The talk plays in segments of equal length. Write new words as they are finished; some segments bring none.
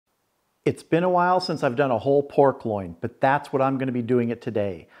It's been a while since I've done a whole pork loin, but that's what I'm going to be doing it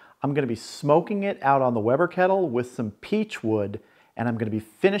today. I'm going to be smoking it out on the Weber Kettle with some peach wood, and I'm going to be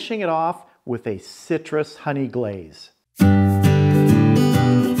finishing it off with a citrus honey glaze.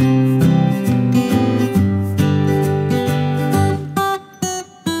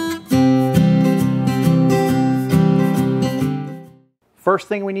 First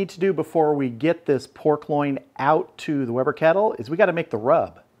thing we need to do before we get this pork loin out to the Weber Kettle is we got to make the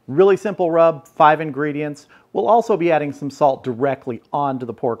rub. Really simple rub, 5 ingredients. We'll also be adding some salt directly onto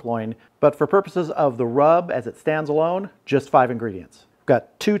the pork loin, but for purposes of the rub as it stands alone, just 5 ingredients. We've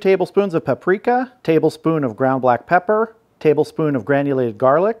got 2 tablespoons of paprika, tablespoon of ground black pepper, tablespoon of granulated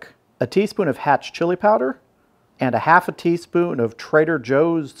garlic, a teaspoon of Hatch Chile Powder, and a half a teaspoon of Trader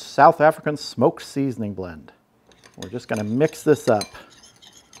Joe's South African smoked seasoning blend. We're just going to mix this up.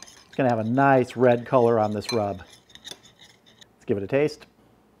 It's going to have a nice red color on this rub. Let's give it a taste.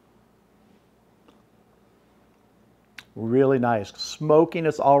 Really nice.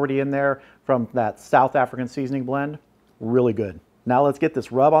 Smokiness already in there from that South African seasoning blend. Really good. Now let's get this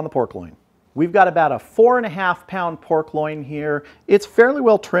rub on the pork loin. We've got about a 4.5 pound pork loin here. It's fairly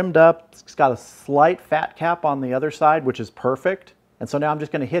well trimmed up. It's got a slight fat cap on the other side, which is perfect. And so now I'm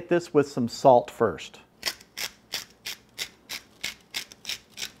just going to hit this with some salt first.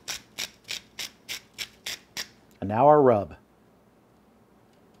 And now our rub.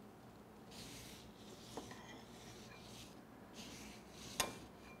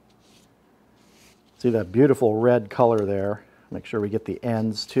 See that beautiful red color there. Make sure we get the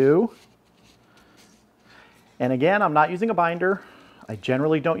ends too. And again, I'm not using a binder. I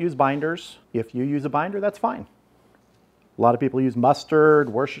generally don't use binders. If you use a binder, that's fine. A lot of people use mustard,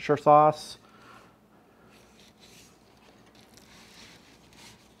 Worcestershire sauce.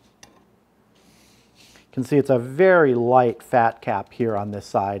 You can see it's a very light fat cap here on this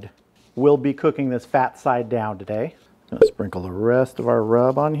side. We'll be cooking this fat side down today. I'm gonna sprinkle the rest of our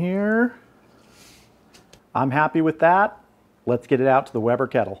rub on here. I'm happy with that. Let's get it out to the Weber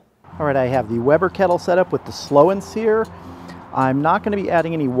Kettle. All right, I have the Weber Kettle set up with the slow and sear. I'm not going to be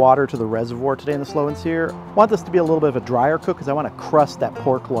adding any water to the reservoir today in the slow and sear. I want this to be a little bit of a drier cook because I want to crust that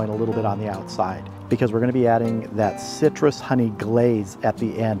pork loin a little bit on the outside because we're going to be adding that citrus honey glaze at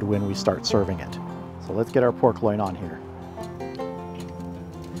the end when we start serving it. So let's get our pork loin on here.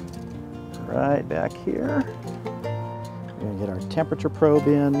 Right back here. We're going to get our temperature probe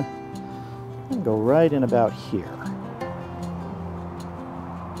in. And go right in about here.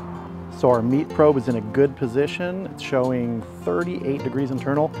 So our meat probe is in a good position. It's showing 38 degrees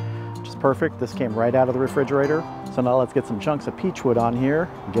internal, which is perfect. This came right out of the refrigerator. So now let's get some chunks of peach wood on here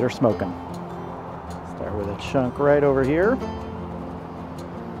and get her smoking. Start with a chunk right over here.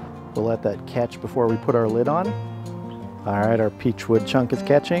 We'll let that catch before we put our lid on. All right, our peach wood chunk is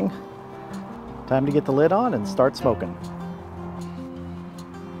catching. Time to get the lid on and start smoking.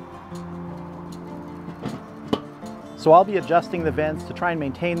 So I'll be adjusting the vents to try and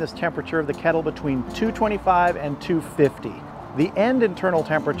maintain this temperature of the kettle between 225 and 250. The end internal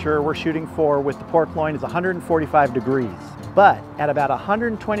temperature we're shooting for with the pork loin is 145 degrees. But at about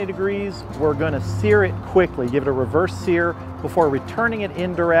 120 degrees, we're going to sear it quickly, give it a reverse sear before returning it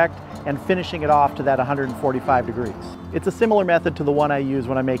indirect and finishing it off to that 145 degrees. It's a similar method to the one I use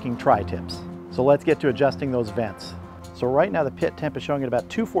when I'm making tri-tips. So let's get to adjusting those vents. So right now the pit temp is showing at about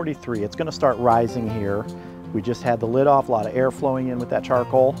 243. It's going to start rising here. We just had the lid off, a lot of air flowing in with that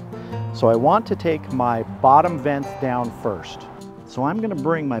charcoal. So I want to take my bottom vents down first. So I'm going to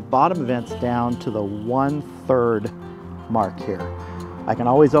bring my bottom vents down to the 1/3 mark here. I can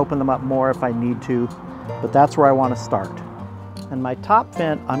always open them up more if I need to, but that's where I want to start. And my top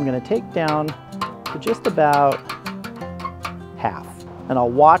vent I'm going to take down to just about half. And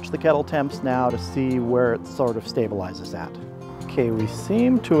I'll watch the kettle temps now to see where it sort of stabilizes at. Okay, we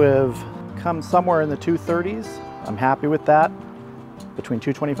seem to have come somewhere in the 230s. I'm happy with that. Between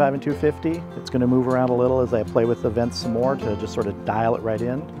 225 and 250. It's going to move around a little as I play with the vents some more to just sort of dial it right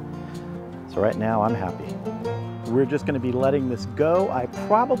in. So right now I'm happy. We're just going to be letting this go. I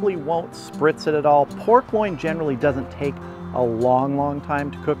probably won't spritz it at all. Pork loin generally doesn't take a long time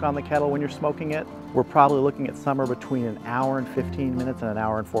to cook on the kettle when you're smoking it. We're probably looking at somewhere between 1 hour and 15 minutes and 1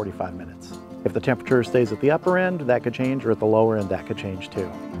 hour and 45 minutes. If the temperature stays at the upper end, that could change, or at the lower end, that could change too.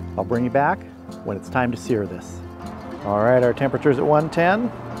 I'll bring you back when it's time to sear this. All right, our temperature's at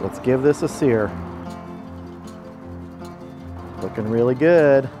 110. Let's give this a sear. Looking really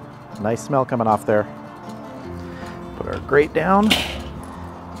good. Nice smell coming off there. Put our grate down.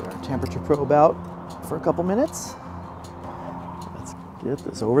 Get our temperature probe out for a couple minutes. Let's get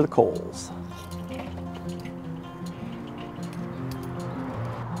this over the coals.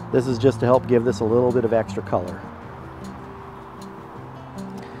 This is just to help give this a little bit of extra color.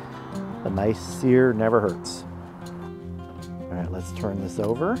 A nice sear never hurts. All right, let's turn this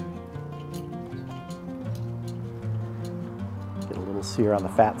over. Get a little sear on the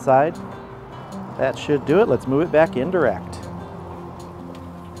fat side. That should do it. Let's move it back indirect.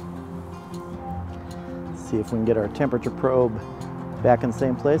 See if we can get our temperature probe back in the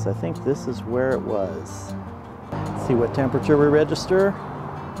same place. I think this is where it was. See what temperature we register.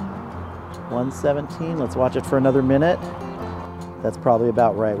 117. Let's watch it for another minute. That's probably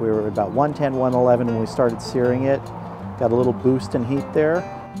about right. We were about 110, 111 when we started searing it. Got a little boost in heat there.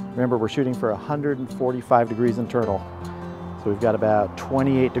 Remember, we're shooting for 145 degrees internal. So we've got about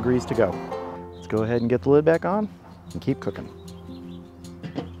 28 degrees to go. Let's go ahead and get the lid back on and keep cooking.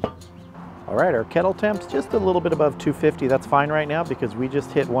 All right, our kettle temp's just a little bit above 250. That's fine right now because we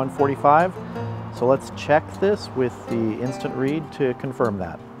just hit 145. So let's check this with the instant read to confirm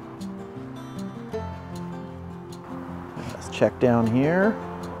that. Let's check down here.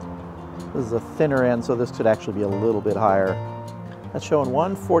 This is a thinner end, so this could actually be a little bit higher. That's showing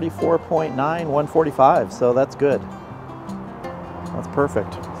 144.9, 145, so that's good. That's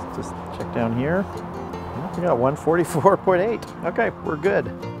perfect. Let's just check down here. We got 144.8. Okay, we're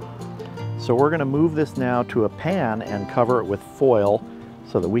good. So we're gonna move this now to a pan and cover it with foil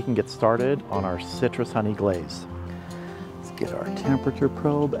so that we can get started on our citrus honey glaze. Let's get our temperature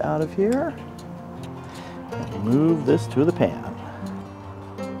probe out of here and move this to the pan.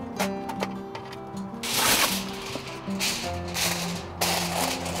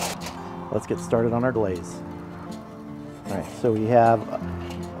 Let's get started on our glaze. All right, so we have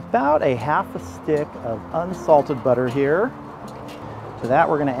about a half a stick of unsalted butter here. To that,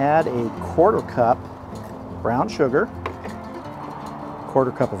 we're gonna add a 1/4 cup brown sugar,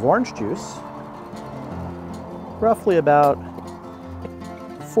 1/4 cup of orange juice, roughly about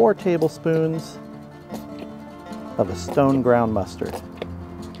 4 tablespoons of a stone ground mustard,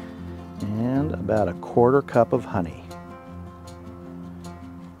 and about a 1/4 cup of honey.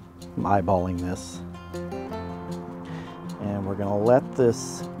 I'm eyeballing this. And we're gonna let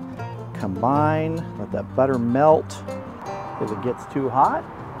this combine, let that butter melt. If it gets too hot,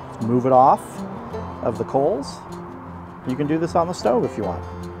 just move it off of the coals. You can do this on the stove if you want.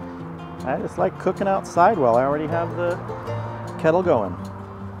 I just like cooking outside while I already have the kettle going.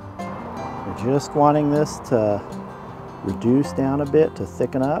 We're just wanting this to reduce down a bit to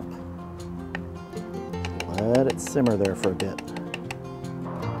thicken up. Let it simmer there for a bit.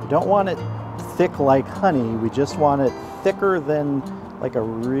 We don't want it thick like honey, we just want it thicker than like a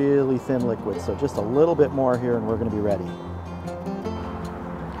really thin liquid. So just a little bit more here and we're gonna be ready.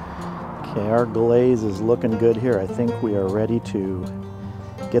 Okay, our glaze is looking good here. I think we are ready to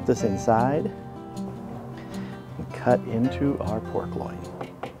get this inside and cut into our pork loin.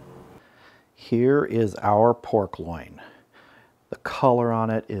 Here is our pork loin. The color on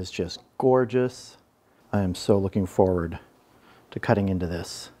it is just gorgeous. I am so looking forward to cutting into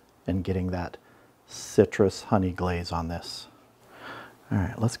this and getting that citrus honey glaze on this. All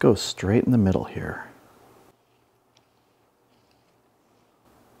right, let's go straight in the middle here.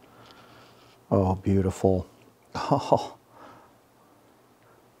 Oh, beautiful. Oh,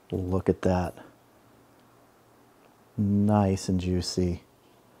 look at that. Nice and juicy.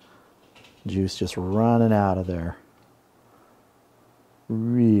 Juice just running out of there.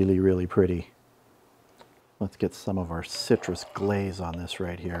 Really, really pretty. Let's get some of our citrus glaze on this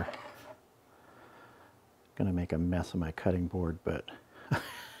right here. Gonna make a mess of my cutting board, but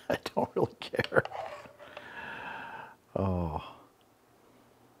I don't really care. Oh.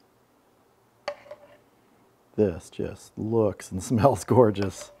 This just looks and smells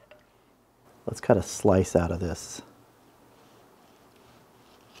gorgeous. Let's cut a slice out of this.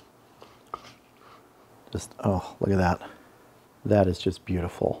 Just, oh, look at that. That is just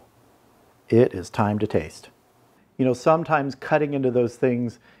beautiful. It is time to taste. You know, sometimes cutting into those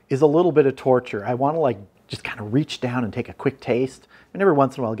things is a little bit of torture. I want to like just kind of reach down and take a quick taste. And every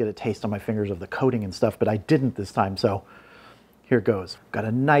once in a while I'll get a taste on my fingers of the coating and stuff, but I didn't this time, so here goes. Got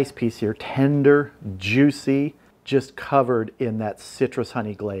a nice piece here, tender, juicy, just covered in that citrus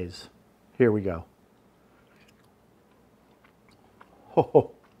honey glaze. Here we go.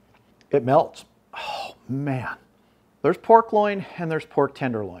 Oh, it melts. Oh man. There's pork loin and there's pork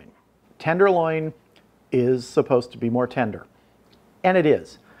tenderloin. Tenderloin is supposed to be more tender, and it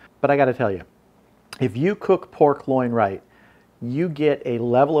is. But I gotta tell you, if you cook pork loin right, you get a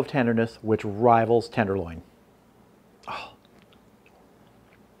level of tenderness which rivals tenderloin. Oh.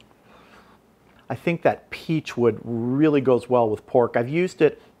 I think that peach wood really goes well with pork. I've used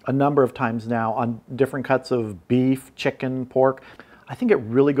it a number of times now on different cuts of beef, chicken, pork. I think it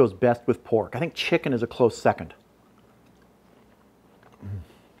really goes best with pork. I think chicken is a close second.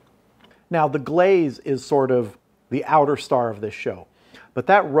 Now the glaze is sort of the outer star of this show, but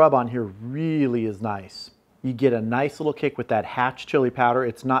that rub on here really is nice. You get a nice little kick with that Hatch chili powder.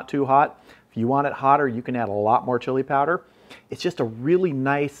 It's not too hot. If you want it hotter, you can add a lot more chili powder. It's just a really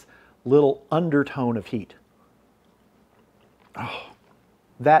nice little undertone of heat. Oh,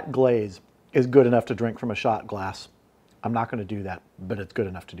 that glaze is good enough to drink from a shot glass. I'm not going to do that, but it's good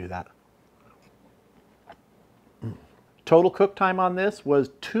enough to do that. Total cook time on this was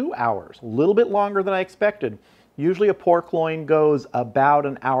 2 hours, a little bit longer than I expected. Usually a pork loin goes about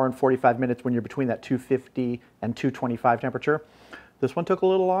an hour and 45 minutes when you're between that 250 and 225 temperature. This one took a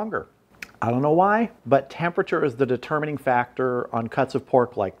little longer. I don't know why, but temperature is the determining factor on cuts of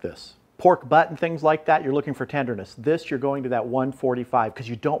pork like this. Pork butt and things like that, you're looking for tenderness. This, you're going to that 145 because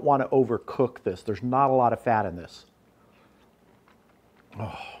you don't want to overcook this. There's not a lot of fat in this.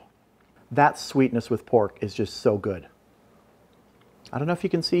 Oh, that sweetness with pork is just so good. I don't know if you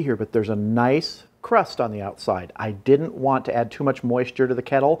can see here, but there's a nice crust on the outside. I didn't want to add too much moisture to the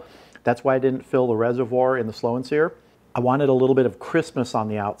kettle. That's why I didn't fill the reservoir in the slow and sear. I wanted a little bit of crispness on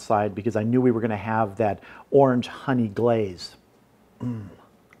the outside because I knew we were going to have that orange honey glaze.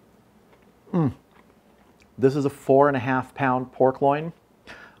 This is a 4.5 pound pork loin.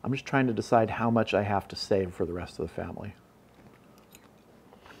 I'm just trying to decide how much I have to save for the rest of the family.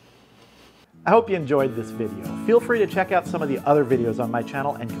 I hope you enjoyed this video. Feel free to check out some of the other videos on my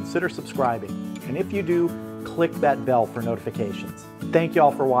channel and consider subscribing. And if you do, click that bell for notifications. Thank you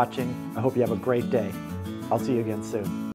all for watching. I hope you have a great day. I'll see you again soon.